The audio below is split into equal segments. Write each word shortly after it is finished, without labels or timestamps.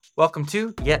Welcome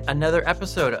to yet another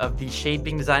episode of the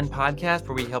Shaping Design Podcast,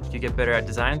 where we help you get better at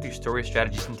design through stories,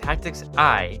 strategies, and tactics.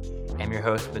 I am your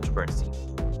host, Mitchell Bernstein.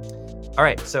 All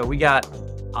right, so we got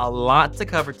a lot to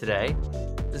cover today.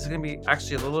 This is going to be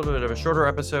actually a little bit of a shorter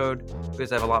episode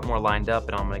because I have a lot more lined up,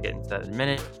 and I'm going to get into that in a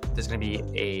minute. There's going to be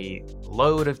a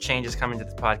load of changes coming to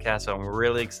this podcast, so I'm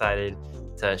really excited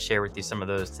to share with you some of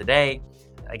those today.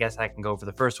 I guess I can go for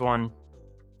the first one.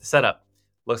 The setup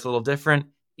looks a little different.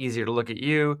 Easier to look at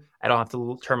you. I don't have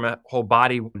to turn my whole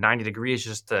body 90 degrees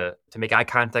just to make eye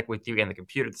contact with you and the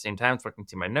computer at the same time so I can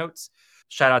see my notes.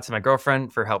 Shout out to my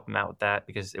girlfriend for helping out with that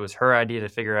because it was her idea to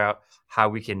figure out how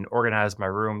we can organize my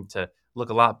room to look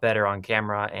a lot better on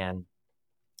camera, and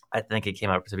I think it came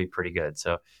out to be pretty good.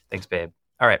 So thanks, babe.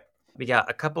 All right. We got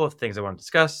a couple of things I want to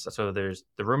discuss. So there's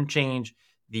the room change.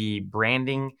 The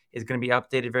branding is going to be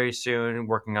updated very soon,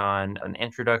 working on an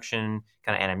introduction,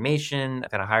 kind of animation. I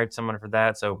kind of hired someone for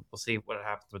that, so we'll see what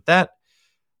happens with that.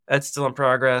 That's still in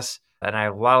progress, and I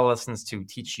have a lot of lessons to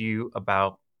teach you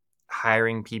about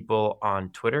hiring people on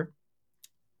Twitter.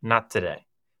 Not today,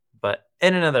 but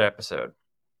in another episode.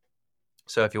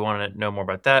 So if you want to know more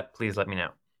about that, please let me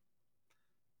know.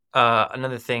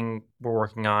 Another thing we're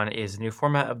working on is a new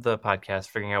format of the podcast,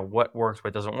 figuring out what works,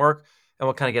 what doesn't work, and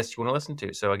what kind of guests you want to listen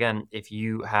to. So again, if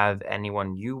you have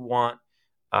anyone you want,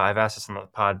 I've asked this on the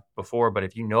pod before, but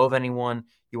if you know of anyone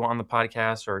you want on the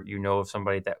podcast, or you know of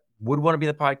somebody that would want to be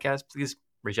the podcast, please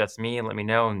reach out to me and let me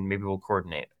know, and maybe we'll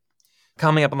coordinate.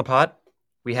 Coming up on the pod,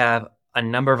 we have a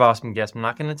number of awesome guests. I'm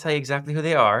not going to tell you exactly who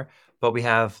they are, but we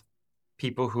have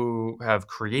people who have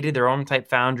created their own type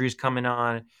foundries coming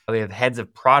on. We have heads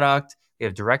of product, we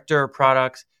have director of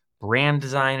products, brand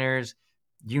designers,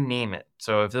 you name it.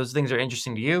 So if those things are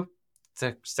interesting to you,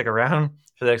 stick around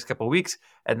for the next couple of weeks,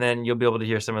 and then you'll be able to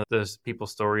hear some of those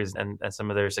people's stories and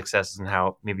some of their successes and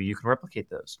how maybe you can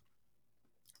replicate those.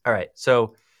 All right.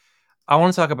 So I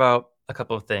want to talk about a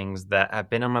couple of things that have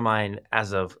been on my mind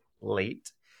as of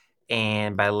late.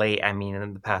 And by late, I mean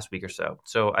in the past week or so.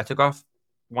 So I took off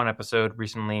one episode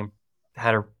recently,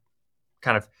 had to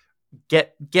kind of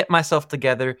get myself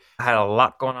together. I had a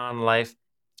lot going on in life,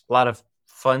 a lot of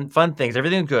fun things.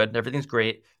 Everything's good. Everything's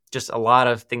great. Just a lot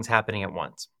of things happening at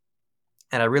once.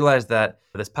 And I realized that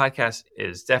this podcast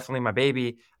is definitely my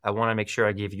baby. I want to make sure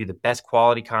I give you the best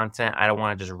quality content. I don't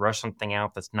want to just rush something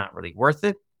out that's not really worth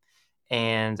it.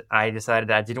 And I decided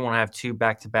I didn't want to have two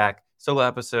back-to-back solo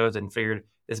episodes, and figured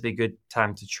this would be a good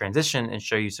time to transition and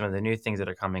show you some of the new things that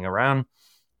are coming around,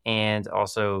 and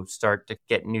also start to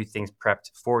get new things prepped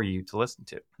for you to listen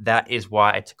to. That is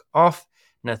why I took off.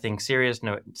 Nothing serious,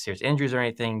 no serious injuries or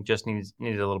anything, just needed a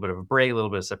little bit of a break, a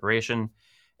little bit of separation,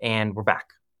 and we're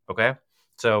back, okay?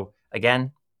 So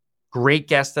again, great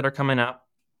guests that are coming up.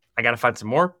 I got to find some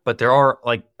more, but there are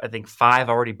I think 5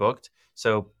 already booked,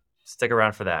 so stick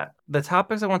around for that. The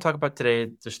topics I want to talk about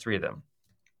today, there's 3 of them.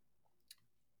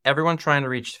 Everyone trying to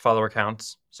reach follower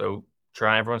counts, so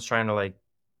everyone's trying to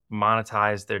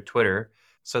monetize their Twitter.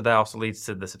 So that also leads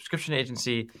to the subscription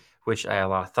agency, which I have a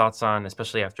lot of thoughts on,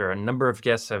 especially after a number of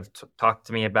guests have talked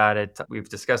to me about it. We've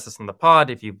discussed this on the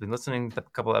pod. If you've been listening to a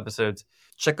couple of episodes,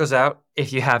 check those out.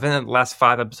 If you haven't, in the last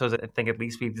 5 episodes, I think at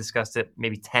least we've discussed it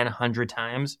maybe 10, 100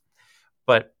 times.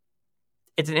 But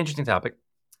it's an interesting topic,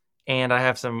 and I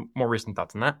have some more recent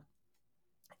thoughts on that.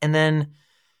 And then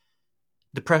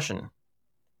depression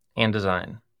and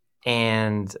design.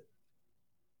 And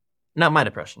not my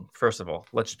depression, first of all.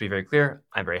 Let's just be very clear.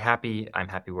 I'm very happy. I'm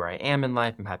happy where I am in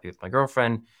life. I'm happy with my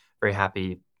girlfriend. Very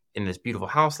happy in this beautiful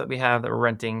house that we have that we're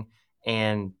renting.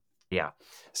 And yeah,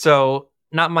 so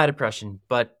not my depression,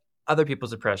 but other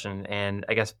people's depression. And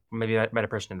I guess maybe my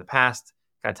depression in the past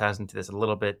kind of ties into this a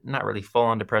little bit. Not really full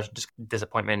on depression, just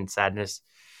disappointment and sadness.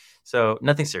 So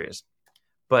nothing serious.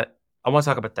 But I want to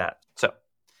talk about that. So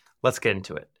let's get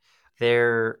into it.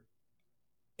 There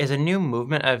is a new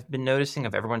movement I've been noticing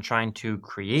of everyone trying to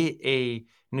create a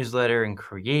newsletter and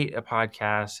create a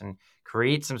podcast and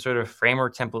create some sort of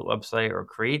framework template website or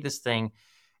create this thing.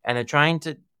 And they're trying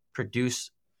to produce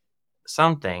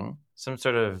something, some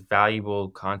sort of valuable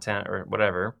content or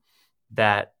whatever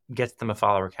that gets them a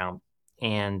follower count,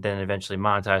 and then eventually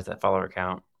monetize that follower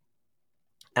count.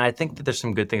 And I think that there's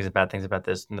some good things and bad things about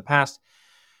this. In the past,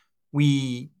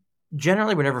 we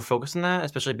generally would never focus on that,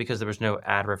 especially because there was no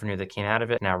ad revenue that came out of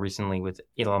it. Now, recently with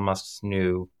Elon Musk's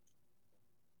new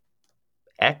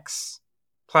X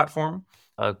platform,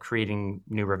 creating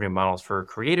new revenue models for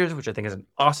creators, which I think is an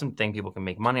awesome thing. People can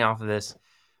make money off of this.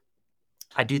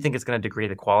 I do think it's going to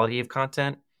degrade the quality of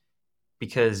content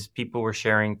because people were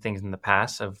sharing things in the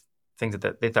past of things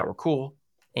that they thought were cool,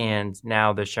 and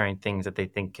now they're sharing things that they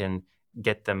think can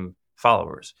get them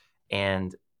followers.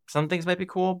 And some things might be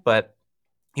cool, but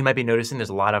you might be noticing there's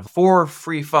a lot of 4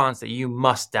 free fonts that you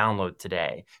must download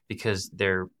today because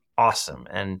they're awesome.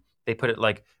 And they put it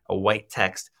like a white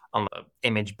text on the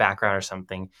image background or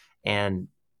something. And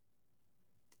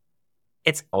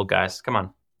it's old, guys. Come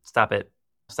on, stop it.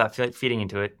 Stop feeding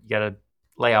into it. You got to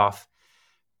lay off.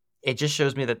 It just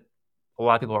shows me that a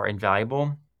lot of people are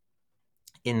invaluable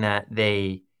in that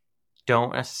they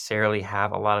don't necessarily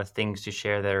have a lot of things to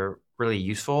share that are really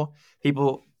useful.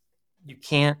 You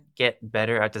can't get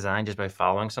better at design just by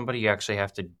following somebody. You actually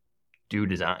have to do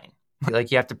design. Like,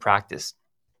 you have to practice.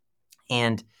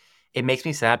 And it makes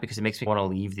me sad because it makes me want to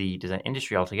leave the design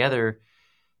industry altogether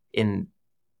in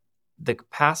the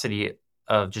capacity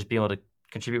of just being able to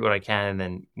contribute what I can and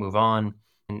then move on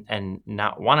and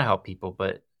not want to help people.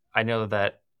 But I know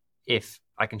that if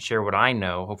I can share what I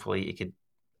know, hopefully it could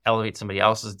elevate somebody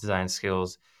else's design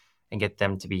skills and get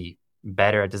them to be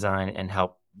better at design and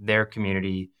help their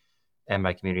community. And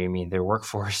by community, I mean their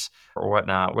workforce or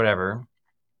whatnot, whatever.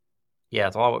 Yeah,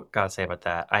 that's all I've got to say about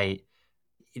that.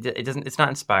 It's not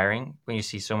inspiring when you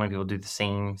see so many people do the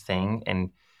same thing.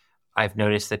 And I've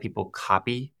noticed that people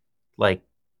copy like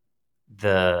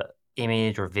the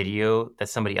image or video that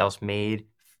somebody else made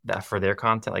that for their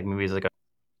content. Like maybe it's like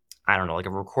a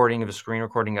recording of a screen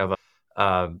recording of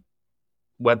a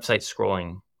website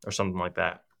scrolling or something like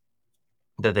that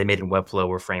they made in Webflow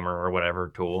or Framer or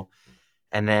whatever tool.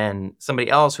 And then somebody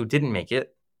else who didn't make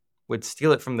it would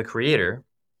steal it from the creator,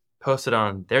 post it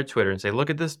on their Twitter and say, look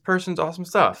at this person's awesome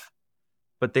stuff.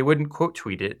 But they wouldn't quote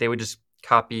tweet it. They would just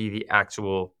copy the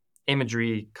actual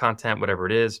imagery, content, whatever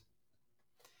it is.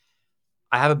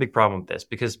 I have a big problem with this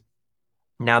because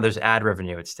now there's ad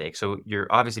revenue at stake. So you're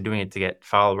obviously doing it to get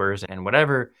followers and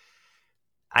whatever.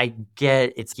 I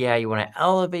get you want to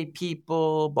elevate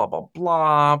people, blah, blah,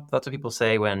 blah. That's what people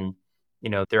say when,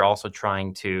 they're also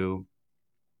trying to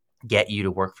get you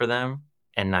to work for them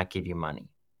and not give you money.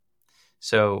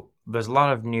 So there's a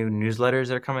lot of new newsletters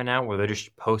that are coming out where they're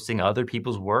just posting other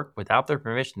people's work without their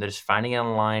permission. They're just finding it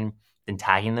online and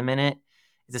tagging them in it.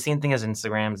 It's the same thing as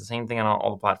Instagram. It's the same thing on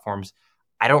all the platforms.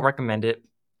 I don't recommend it.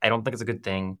 I don't think it's a good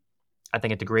thing. I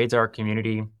think it degrades our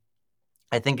community.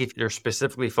 I think if you're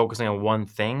specifically focusing on one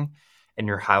thing and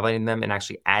you're highlighting them and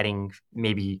actually adding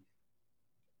maybe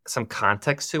some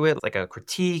context to it, like a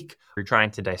critique, you're trying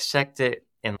to dissect it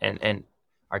and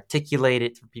articulate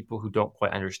it for people who don't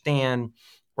quite understand,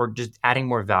 or just adding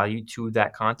more value to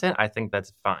that content, I think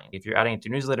that's fine. If you're adding it to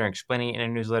a newsletter and explaining it in a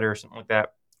newsletter or something like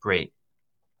that, great.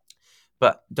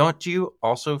 But don't you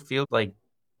also feel like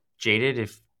jaded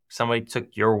if somebody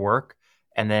took your work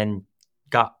and then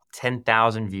got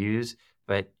 10,000 views,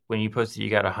 but when you posted, you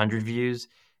got 100 views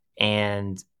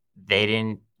and they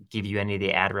didn't give you any of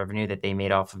the ad revenue that they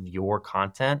made off of your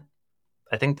content?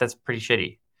 I think that's pretty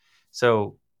shitty.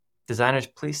 So designers,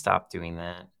 please stop doing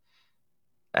that.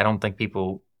 I don't think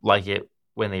people like it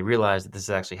when they realize that this is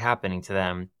actually happening to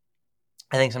them.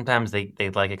 I think sometimes they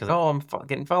like it because, I'm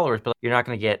getting followers, but you're not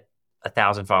going to get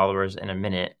 1,000 followers in a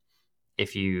minute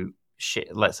if you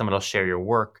let someone else share your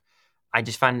work. I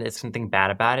just find there's something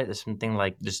bad about it. There's something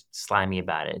like just slimy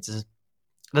about it. It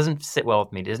doesn't sit well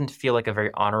with me. It doesn't feel like a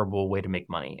very honorable way to make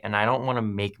money. And I don't want to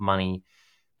make money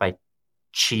by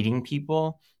cheating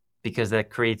people because that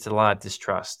creates a lot of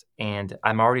distrust. And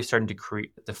I'm already starting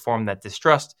to form that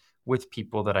distrust with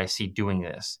people that I see doing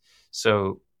this.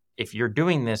 So if you're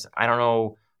doing this, I don't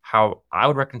know how I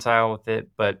would reconcile with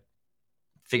it, but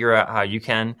figure out how you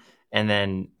can and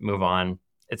then move on.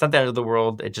 It's not the end of the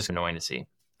world. It's just annoying to see.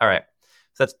 All right.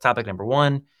 So that's topic number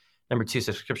 1. Number 2,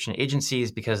 subscription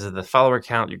agencies. Because of the follower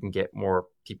count, you can get more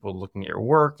people looking at your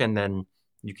work, and then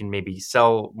you can maybe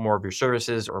sell more of your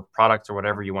services or products or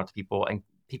whatever you want to people. And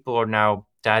people are now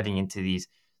diving into these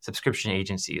subscription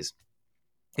agencies.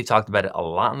 We talked about it a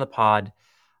lot in the pod.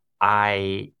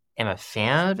 I am a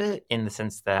fan of it in the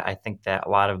sense that I think that a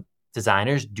lot of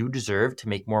designers do deserve to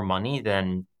make more money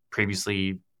than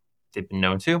previously they've been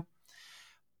known to.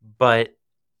 But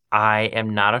I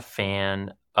am not a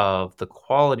fan of the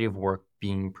quality of work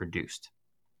being produced.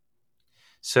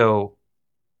 So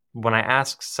when I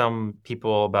ask some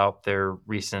people about their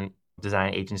recent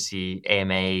design agency,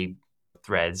 AMA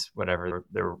threads, whatever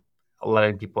they're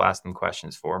letting people ask them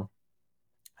questions for,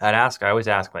 I always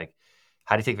ask, like,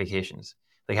 how do you take vacations?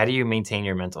 Like, how do you maintain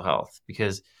your mental health?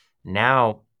 Because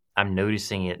now I'm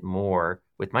noticing it more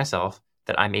with myself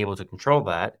that I'm able to control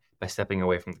that by stepping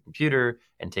away from the computer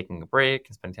and taking a break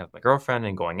and spending time with my girlfriend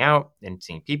and going out and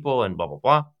seeing people and blah, blah,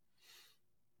 blah.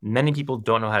 Many people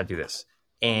don't know how to do this.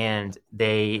 And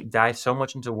they dive so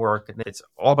much into work and it's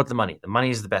all about the money. The money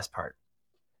is the best part.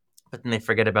 But then they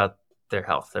forget about their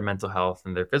health, their mental health,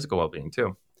 and their physical well-being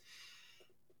too.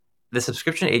 the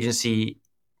subscription agency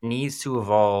needs to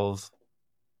evolve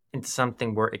into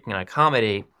something where it can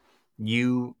accommodate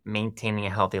you maintaining a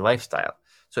healthy lifestyle.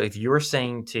 So if you're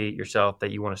saying to yourself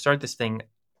that you want to start this thing,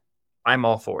 I'm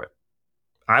all for it.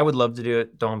 I would love to do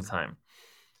it. Don't have time.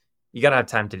 You got to have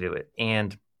time to do it.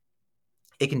 And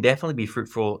it can definitely be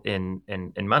fruitful in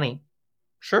money.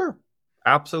 Sure.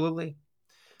 Absolutely.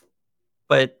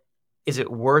 But is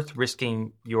it worth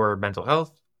risking your mental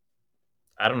health?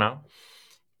 I don't know.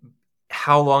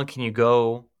 How long can you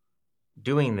go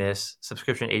doing this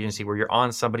subscription agency where you're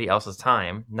on somebody else's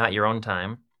time, not your own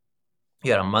time?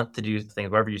 You got a month to do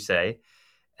things, whatever you say.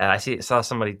 Saw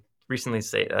somebody recently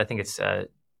say, I think it's a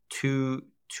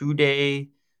two-day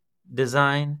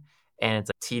design, and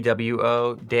it's a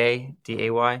TWO day,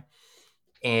 DAY.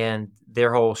 And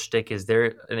their whole shtick is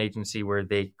they're an agency where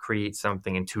they create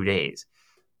something in 2 days.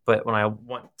 But when I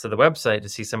went to the website to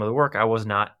see some of the work, I was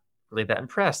not really that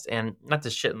impressed. And not to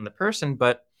shit on the person,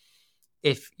 but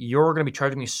if you're going to be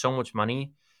charging me so much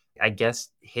money, I guess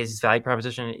his value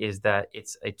proposition is that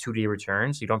it's a 2-day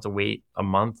return. So you don't have to wait a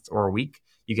month or a week.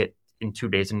 You get in 2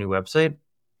 days a new website.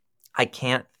 I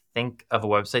can't think of a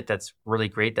website that's really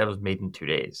great that was made in 2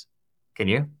 days. Can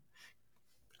you?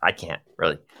 I can't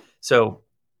really. So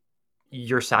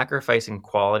you're sacrificing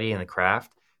quality in the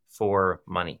craft for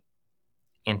money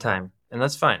and time. And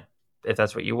that's fine if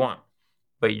that's what you want.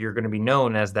 But you're going to be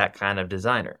known as that kind of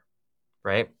designer,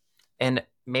 right? And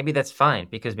maybe that's fine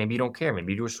because maybe you don't care.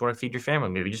 Maybe you just want to feed your family.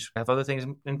 Maybe you just have other things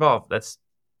involved. That's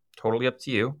totally up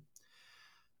to you.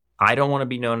 I don't want to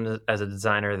be known as a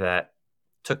designer that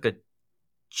took a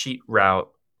cheat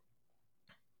route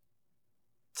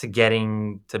to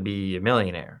getting to be a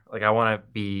millionaire. Like, I want to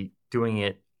be doing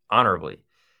it honorably.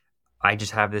 I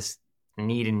just have this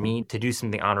need in me to do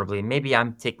something honorably. Maybe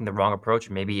I'm taking the wrong approach.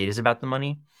 Maybe it is about the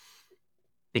money,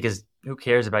 because who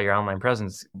cares about your online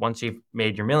presence once you've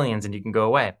made your millions and you can go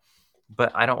away?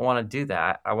 But I don't want to do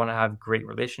that. I want to have great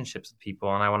relationships with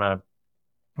people, and I want to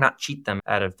not cheat them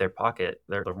out of their pocket,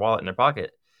 their wallet in their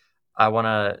pocket. I want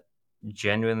to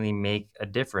genuinely make a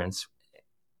difference.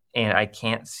 And I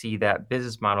can't see that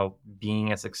business model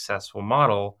being a successful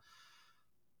model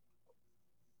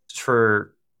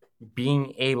for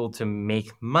being able to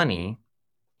make money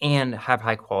and have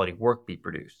high quality work be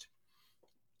produced.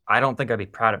 I don't think I'd be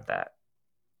proud of that.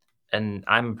 And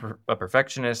I'm a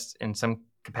perfectionist in some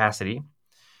capacity,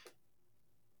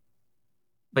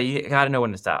 but you got to know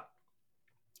when to stop.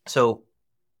 So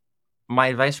my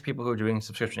advice for people who are doing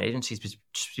subscription agencies,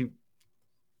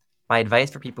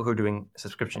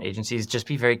 just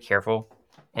be very careful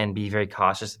and be very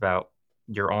cautious about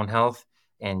your own health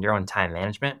and your own time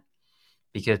management,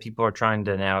 because people are trying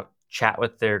to now chat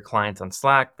with their clients on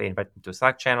Slack. They invite them to a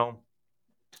Slack channel.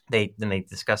 Then they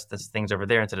discuss these things over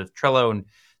there instead of Trello, and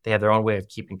they have their own way of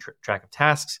keeping track of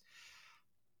tasks.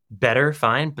 Better,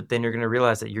 fine, but then you're going to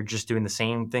realize that you're just doing the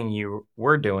same thing you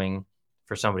were doing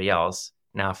for somebody else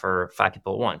now for 5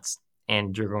 people at once,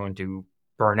 and you're going to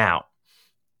burn out.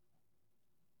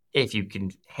 If you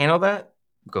can handle that,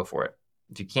 go for it.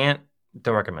 If you can't,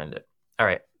 don't recommend it. All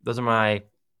right, those are my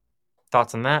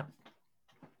thoughts on that.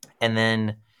 And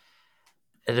then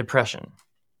a depression.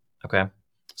 Okay,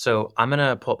 so I'm going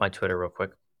to pull up my Twitter real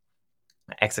quick.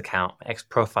 My X account, my X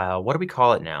profile. What do we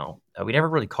call it now? We never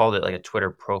really called it like a Twitter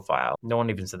profile. No one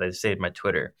even said they saved my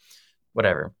Twitter.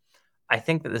 Whatever. I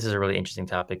think that this is a really interesting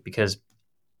topic because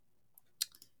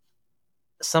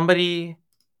somebody,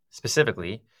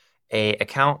 specifically, a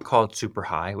account called Super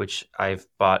High, which I've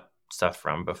bought stuff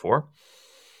from before,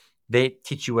 they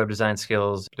teach you web design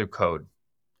skills through code.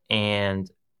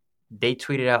 And they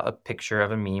tweeted out a picture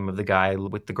of a meme of the guy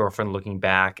with the girlfriend looking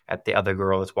back at the other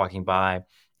girl that's walking by.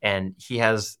 And he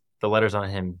has the letters on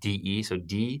him, DE, so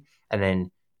D. And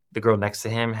then the girl next to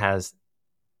him has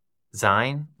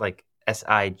Zine, like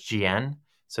SIGN,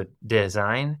 so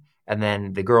design. And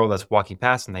then the girl that's walking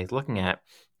past and he's looking at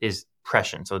is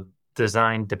depression, so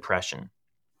design depression.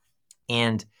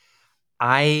 And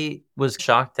I was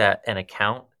shocked that an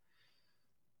account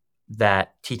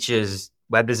that teaches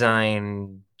web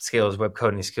design skills, web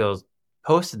coding skills,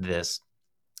 posted this.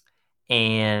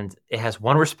 And it has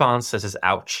one response that says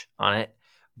ouch on it,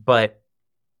 but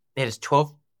it has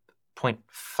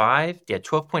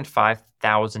 12.5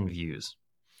 thousand views.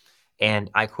 And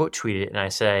I quote tweet it and I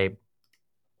say,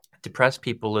 depressed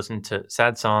people listen to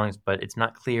sad songs, but it's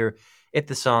not clear if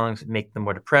the songs make them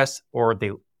more depressed or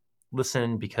they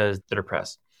listen because they're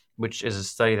depressed, which is a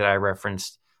study that I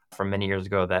referenced from many years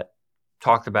ago that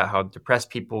talked about how depressed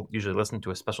people usually listen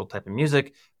to a special type of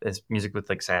music. It's music with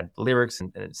like sad lyrics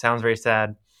and it sounds very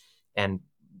sad. And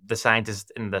the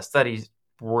scientists in the studies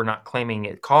were not claiming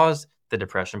it caused the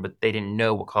depression, but they didn't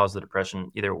know what caused the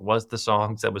depression. Either it was the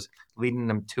songs that was leading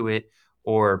them to it,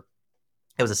 or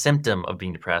it was a symptom of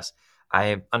being depressed. I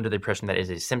am under the impression that is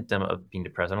a symptom of being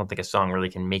depressed. I don't think a song really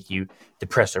can make you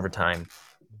depressed over time,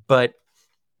 but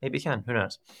maybe it can. Who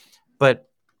knows? But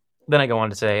then I go on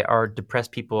to say, are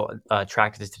depressed people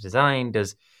attracted to design?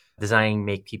 Does design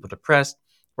make people depressed?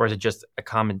 Or is it just a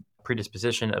common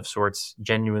predisposition of sorts, a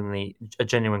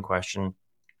genuine question?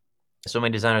 So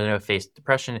many designers I know face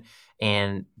depression,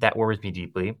 and that worries me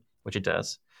deeply, which it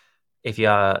does. If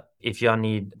y'all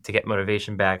need to get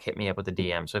motivation back, hit me up with a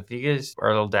DM. So if you guys are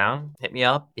a little down, hit me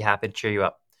up. Be happy to cheer you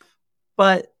up.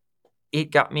 But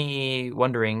it got me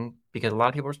wondering, because a lot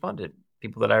of people responded,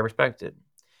 people that I respected,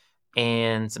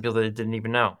 and some people that I didn't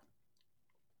even know.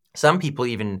 Some people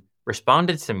even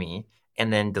responded to me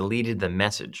and then deleted the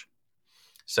message.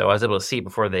 So I was able to see it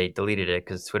before they deleted it,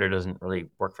 because Twitter doesn't really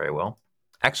work very well.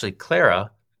 Actually, Clara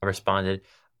responded,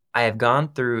 I have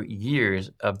gone through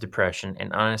years of depression,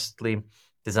 and honestly,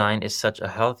 design is such a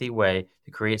healthy way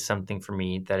to create something for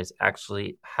me that is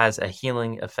actually has a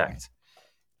healing effect.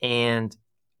 And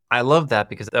I love that,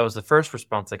 because that was the first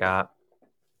response I got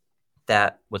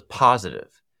that was positive,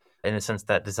 in the sense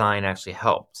that design actually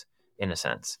helped, in a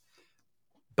sense.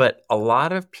 But a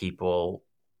lot of people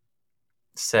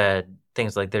said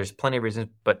things like, there's plenty of reasons,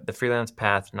 but the freelance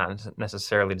path, not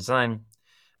necessarily design,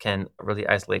 can really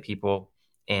isolate people.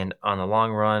 And on the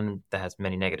long run, that has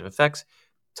many negative effects.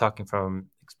 Talking from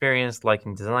experience,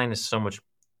 liking design so much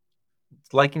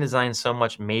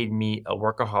made me a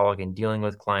workaholic, and dealing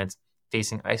with clients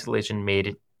facing isolation made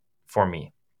it for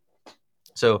me.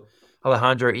 So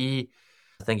Alejandro E.,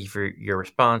 thank you for your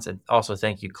response. And also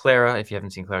thank you, Clara. If you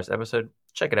haven't seen Clara's episode,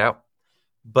 check it out.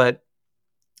 But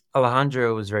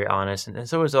Alejandro was very honest. And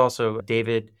so was also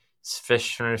David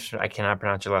Fisher. I cannot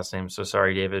pronounce your last name, so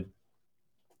sorry, David.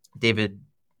 David,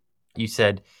 you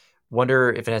said, wonder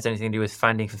if it has anything to do with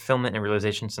finding fulfillment and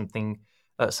realization, something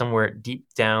somewhere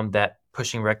deep down that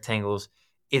pushing rectangles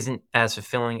isn't as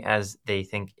fulfilling as they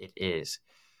think it is.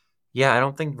 Yeah, I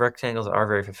don't think rectangles are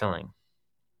very fulfilling.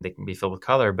 They can be filled with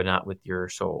color, but not with your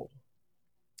soul.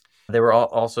 There were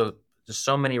also just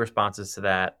so many responses to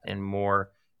that and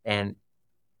more. And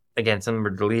again, some of them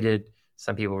were deleted.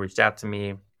 Some people reached out to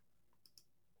me.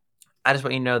 I just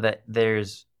want you to know that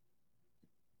there's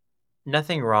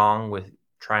nothing wrong with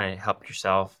trying to help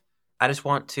yourself. I just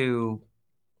want to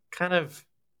kind of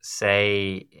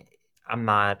say, I'm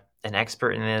not an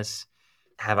expert in this.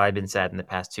 Have I been sad in the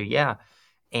past too? Yeah.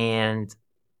 And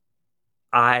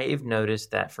I've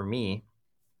noticed that for me,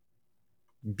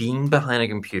 being behind a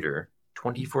computer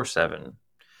 24/7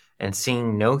 and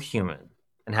seeing no human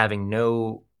and having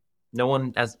no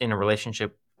one as in a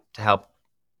relationship to help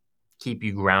keep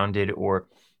you grounded or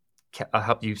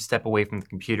help you step away from the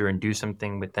computer and do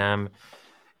something with them.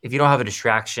 If you don't have a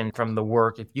distraction from the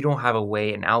work, if you don't have a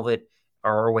way, an outlet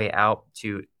or a way out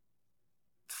to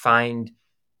find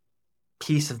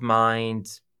peace of mind,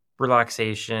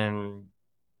 relaxation,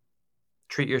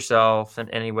 treat yourself in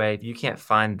any way, if you can't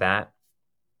find that,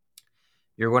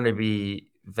 you're going to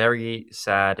be very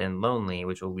sad and lonely,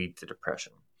 which will lead to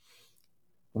depression.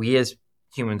 We as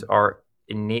humans are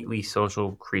innately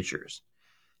social creatures.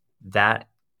 That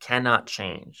cannot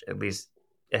change. At least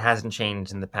it hasn't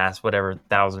changed in the past,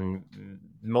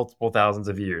 multiple thousands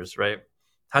of years, right?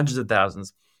 Hundreds of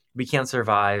thousands. We can't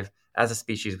survive as a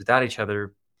species without each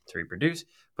other to reproduce,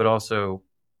 but also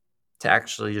to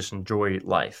actually just enjoy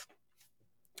life.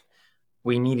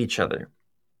 We need each other.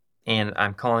 And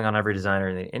I'm calling on every designer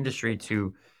in the industry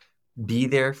to be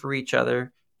there for each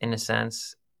other in a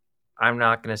sense. I'm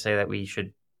not going to say that we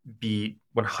should be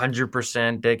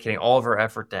 100% dedicating all of our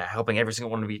effort to helping every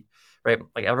single one to be, right?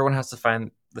 Like everyone has to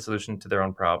find the solution to their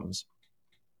own problems.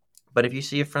 But if you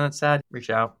see a friend that's sad, reach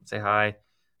out, say hi,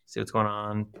 see what's going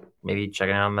on, maybe check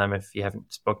in on them if you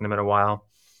haven't spoken to them in a while.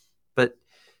 But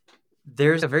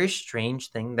there's a very strange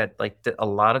thing that a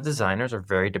lot of designers are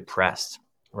very depressed,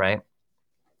 right?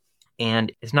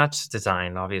 And it's not just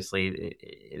design, obviously,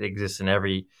 it exists in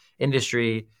every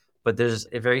industry, but there's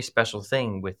a very special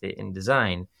thing with it in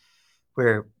design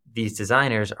where these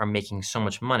designers are making so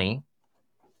much money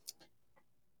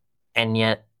and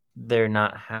yet they're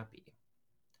not happy.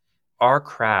 Our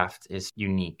craft is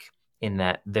unique in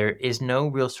that there is no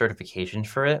real certification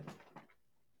for it,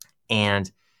 and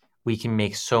we can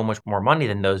make so much more money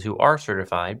than those who are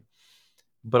certified,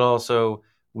 but also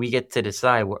we get to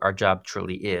decide what our job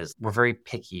truly is. We're very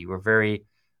picky. We're very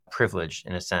privileged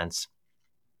in a sense.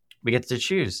 We get to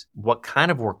choose what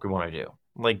kind of work we want to do.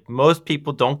 Like most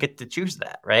people don't get to choose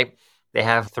that, right? They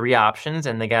have 3 options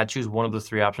and they got to choose one of those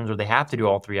 3 options, or they have to do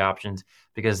all 3 options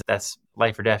because that's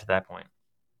life or death at that point.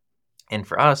 And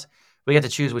for us, we get to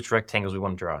choose which rectangles we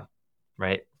want to draw,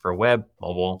 right? For web,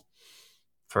 mobile,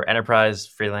 for enterprise,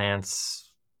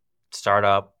 freelance,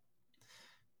 startup,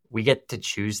 we get to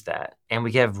choose that. And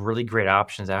we have really great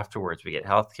options afterwards. We get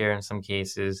healthcare in some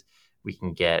cases. We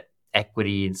can get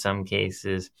equity in some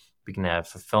cases. We can have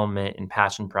fulfillment and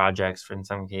passion projects in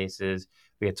some cases.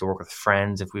 We get to work with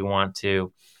friends if we want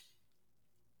to,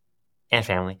 and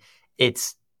family.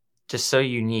 It's just so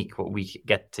unique what we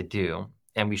get to do.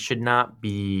 And we should not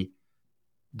be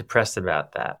depressed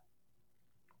about that.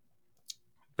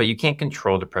 But you can't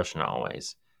control depression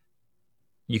always.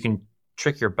 You can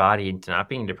trick your body into not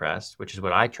being depressed, which is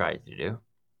what I tried to do.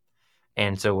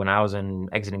 And so when I was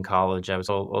exiting college, I was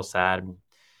a little sad. And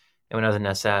when I was in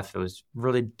SF, it was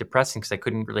really depressing because I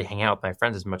couldn't really hang out with my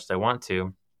friends as much as I want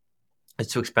to.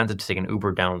 It's too expensive to take an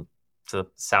Uber down to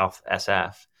South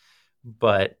SF.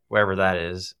 But wherever that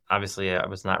is, obviously I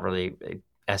was not really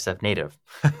a SF native.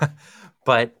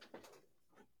 But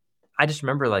I just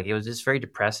remember it was just very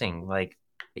depressing.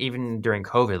 Even during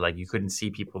COVID, you couldn't see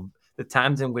people. The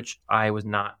times in which I was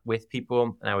not with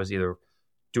people and I was either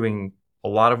doing a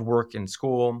lot of work in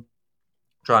school,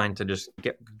 trying to just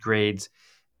get good grades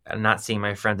and not seeing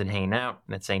my friends and hanging out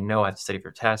and then saying, no, I have to study for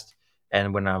a test.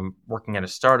 And when I'm working at a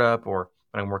startup or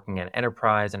when I'm working at an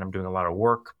enterprise and I'm doing a lot of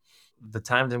work, the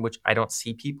times in which I don't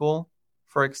see people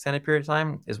for an extended period of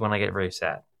time is when I get very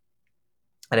sad.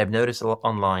 And I've noticed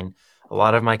online, a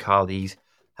lot of my colleagues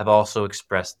have also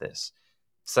expressed this.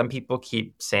 Some people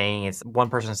keep saying one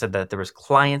person said that there was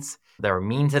clients that were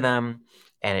mean to them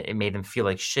and it made them feel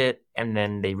like shit. And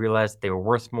then they realized they were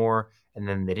worth more and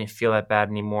then they didn't feel that bad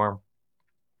anymore.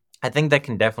 I think that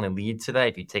can definitely lead to that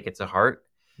if you take it to heart.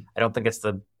 I don't think it's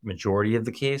the majority of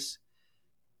the case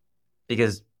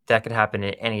because that could happen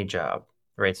in any job,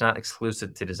 right? It's not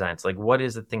exclusive to design. It's what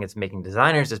is the thing that's making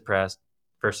designers depressed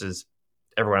versus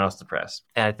everyone else depressed?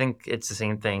 And I think it's the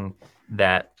same thing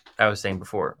that I was saying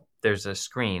before. There's a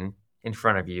screen in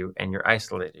front of you and you're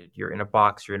isolated. You're in a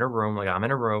box, you're in a room, I'm in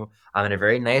a room. I'm in a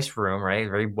very nice room, right?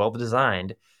 Very well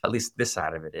designed. At least this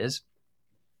side of it is.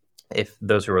 If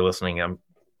those who are listening, I'm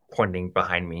pointing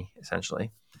behind me,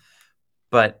 essentially.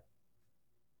 But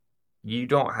you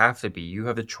don't have to be. You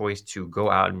have the choice to go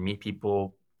out and meet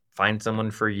people, find someone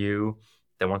for you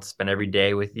that wants to spend every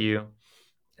day with you,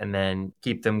 and then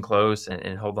keep them close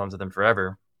and hold on to them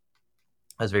forever.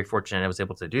 I was very fortunate I was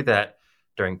able to do that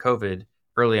during COVID,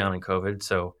 early on in COVID,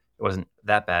 so it wasn't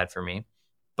that bad for me.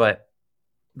 But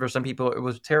for some people, it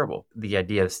was terrible, the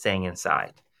idea of staying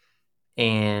inside.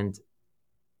 And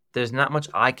there's not much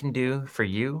I can do for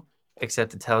you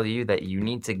except to tell you that you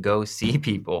need to go see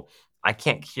people. I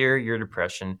can't cure your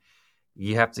depression.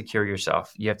 You have to cure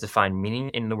yourself. You have to find meaning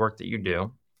in the work that you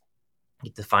do. You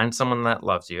have to find someone that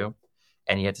loves you,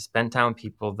 and you have to spend time with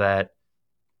people that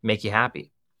make you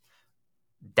happy.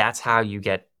 That's how you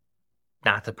get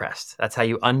not depressed. That's how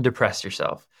you undepress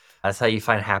yourself. That's how you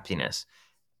find happiness.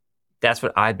 That's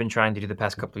what I've been trying to do the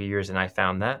past couple of years, and I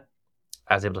found that.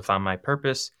 I was able to find my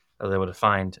purpose. I was able to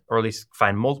find, or at least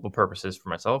find multiple purposes for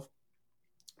myself.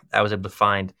 I was able to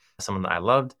find someone that I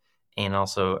loved, and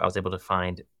also I was able to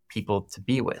find people to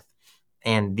be with.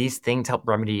 And these things help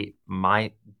remedy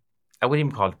I wouldn't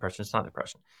even call it depression. It's not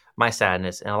depression. My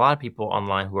sadness. And a lot of people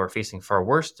online who are facing far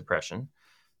worse depression,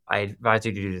 I advise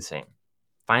you to do the same.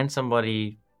 Find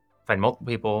somebody, find multiple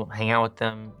people, hang out with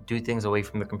them, do things away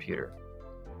from the computer.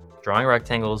 Drawing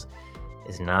rectangles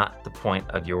is not the point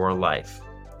of your life.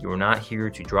 You are not here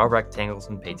to draw rectangles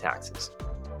and pay taxes.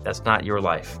 That's not your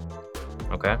life.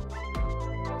 Okay?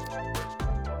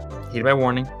 Heed my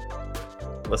warning.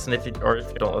 Listen if you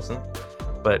don't listen.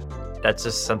 But that's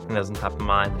just something that's on top of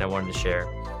mind that I wanted to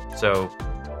share. So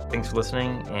thanks for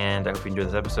listening, and I hope you enjoyed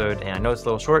this episode. And I know it's a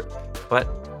little short, but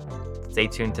stay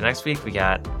tuned to next week.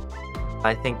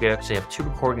 I think we actually have 2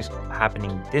 recordings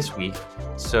happening this week.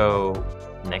 So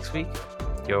next week,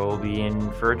 you'll be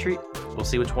in for a treat. We'll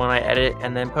see which one I edit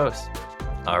and then post.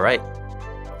 All right.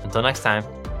 Until next time.